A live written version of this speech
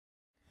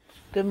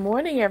Good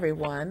morning,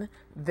 everyone.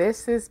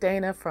 This is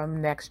Dana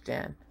from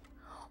Gen.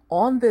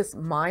 On this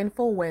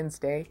Mindful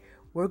Wednesday,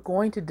 we're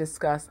going to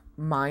discuss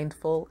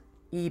mindful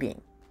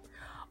eating.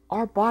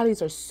 Our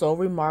bodies are so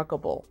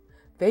remarkable.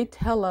 They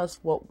tell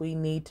us what we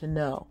need to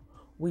know.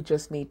 We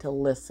just need to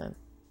listen.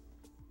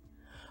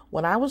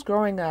 When I was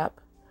growing up,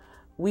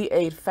 we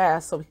ate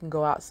fast so we can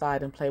go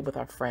outside and play with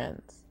our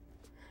friends.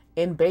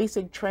 In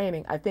basic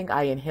training, I think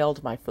I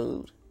inhaled my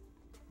food.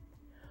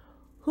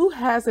 Who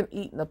hasn't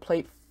eaten a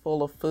plate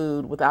full of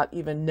food without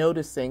even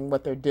noticing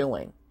what they're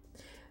doing?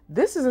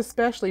 This is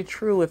especially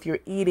true if you're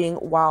eating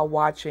while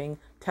watching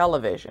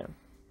television.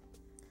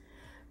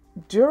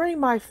 During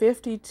my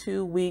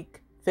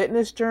 52-week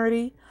fitness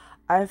journey,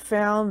 I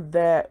found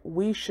that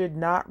we should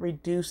not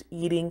reduce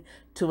eating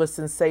to a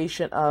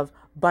sensation of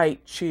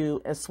bite,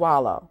 chew, and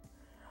swallow,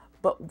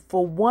 but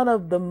for one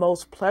of the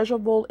most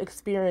pleasurable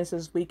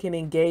experiences we can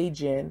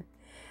engage in.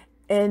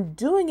 And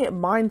doing it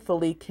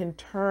mindfully can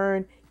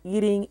turn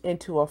eating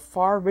into a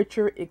far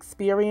richer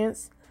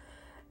experience,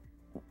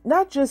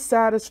 not just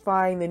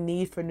satisfying the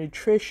need for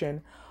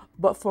nutrition,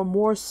 but for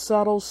more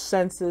subtle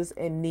senses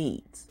and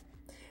needs.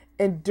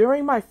 And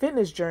during my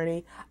fitness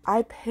journey,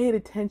 I paid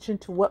attention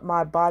to what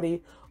my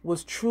body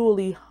was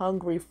truly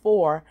hungry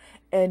for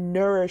and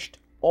nourished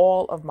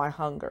all of my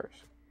hungers.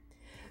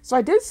 So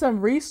I did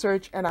some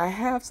research, and I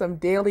have some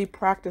daily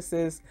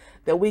practices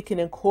that we can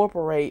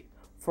incorporate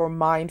for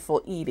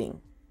mindful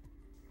eating.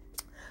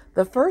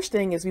 The first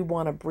thing is we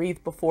want to breathe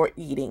before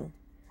eating.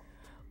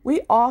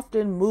 We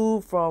often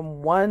move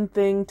from one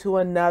thing to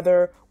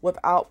another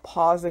without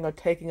pausing or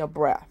taking a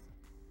breath.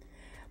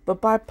 But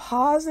by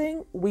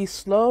pausing, we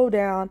slow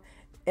down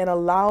and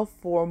allow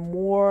for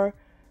more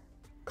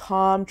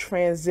calm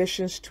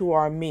transitions to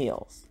our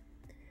meals.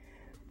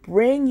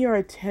 Bring your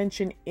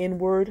attention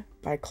inward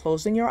by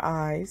closing your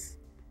eyes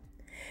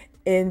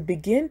and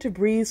begin to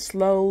breathe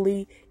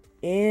slowly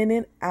in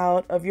and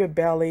out of your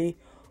belly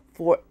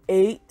for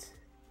 8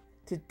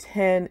 to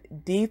 10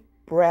 deep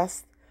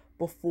breaths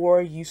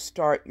before you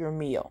start your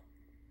meal.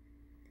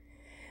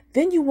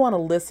 Then you want to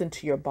listen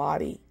to your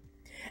body.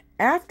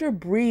 After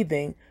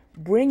breathing,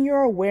 bring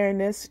your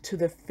awareness to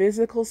the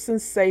physical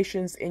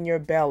sensations in your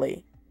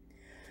belly.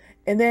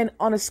 And then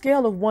on a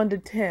scale of 1 to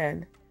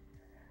 10,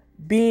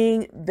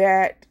 being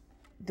that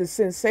the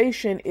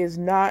sensation is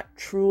not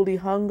truly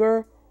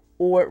hunger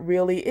or it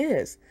really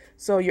is.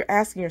 So you're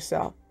asking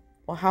yourself,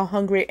 well, how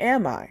hungry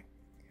am I?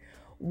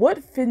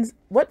 What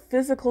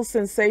physical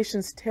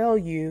sensations tell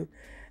you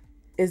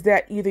is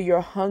that either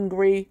you're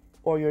hungry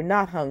or you're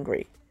not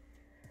hungry?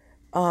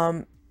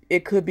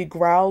 It could be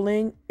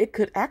growling. It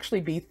could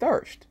actually be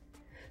thirst.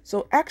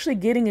 So actually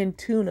getting in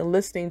tune and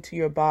listening to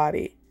your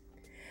body.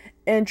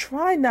 And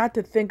try not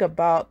to think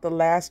about the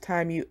last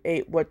time you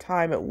ate, what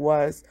time it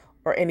was,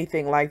 or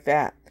anything like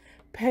that.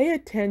 Pay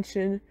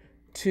attention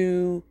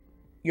to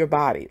your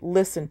body.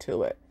 Listen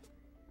to it.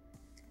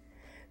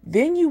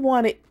 Then you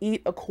want to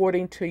eat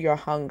according to your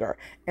hunger.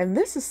 And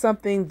this is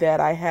something that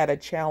I had a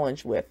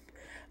challenge with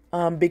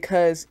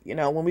because,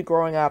 when we're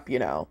growing up,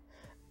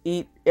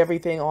 eat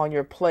everything on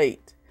your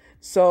plate.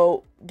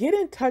 So get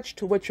in touch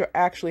to what you're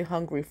actually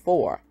hungry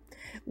for.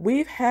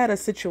 We've had a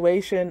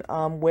situation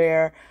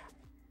where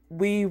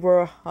we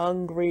were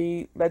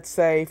hungry, let's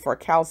say, for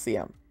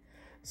calcium.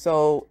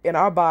 So in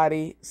our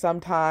body,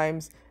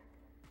 sometimes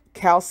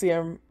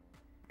calcium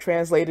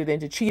translated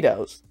into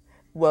Cheetos.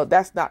 Well,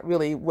 that's not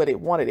really what it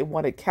wanted. It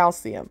wanted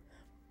calcium.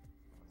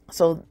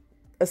 So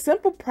a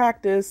simple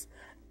practice,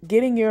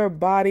 getting your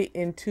body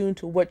in tune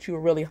to what you're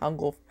really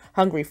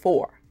hungry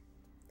for.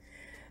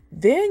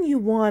 Then you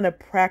want to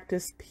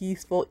practice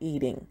peaceful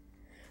eating.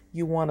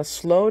 You want to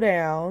slow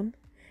down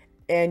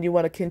and you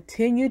want to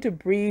continue to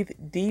breathe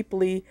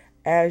deeply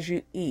as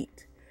you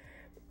eat.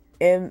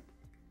 And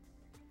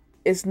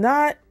it's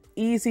not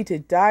easy to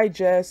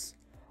digest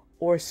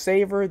or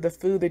savor the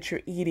food that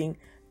you're eating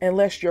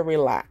unless you're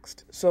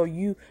relaxed. So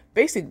you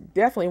basically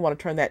definitely want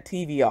to turn that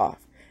TV off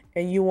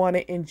and you want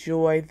to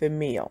enjoy the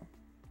meal.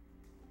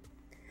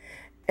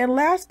 And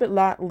last but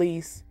not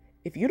least,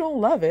 if you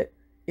don't love it,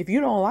 if you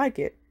don't like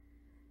it,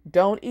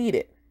 don't eat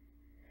it.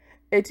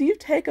 Until you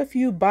take a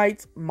few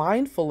bites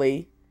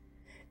mindfully,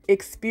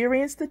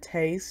 experience the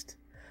taste,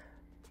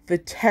 the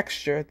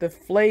texture, the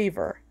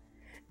flavor,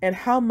 and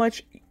how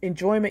much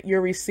enjoyment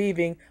you're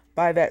receiving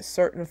by that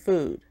certain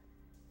food.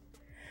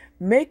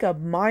 Make a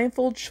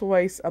mindful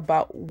choice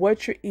about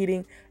what you're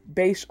eating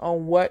based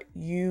on what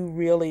you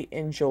really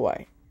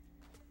enjoy.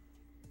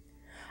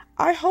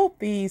 I hope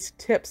these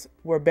tips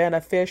were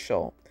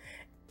beneficial,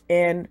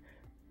 and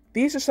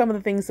these are some of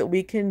the things that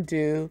we can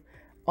do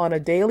on a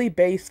daily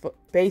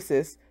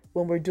basis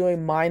when we're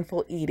doing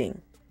mindful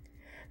eating.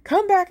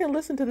 Come back and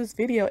listen to this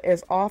video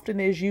as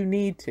often as you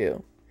need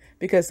to,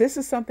 because this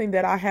is something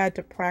that I had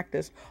to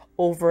practice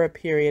over a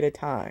period of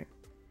time.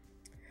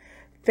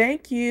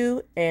 Thank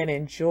you and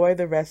enjoy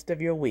the rest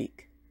of your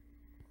week.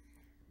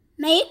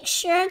 Make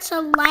sure to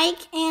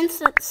like and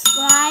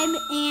subscribe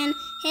and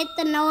hit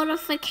the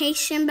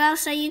notification bell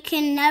so you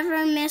can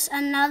never miss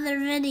another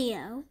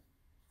video.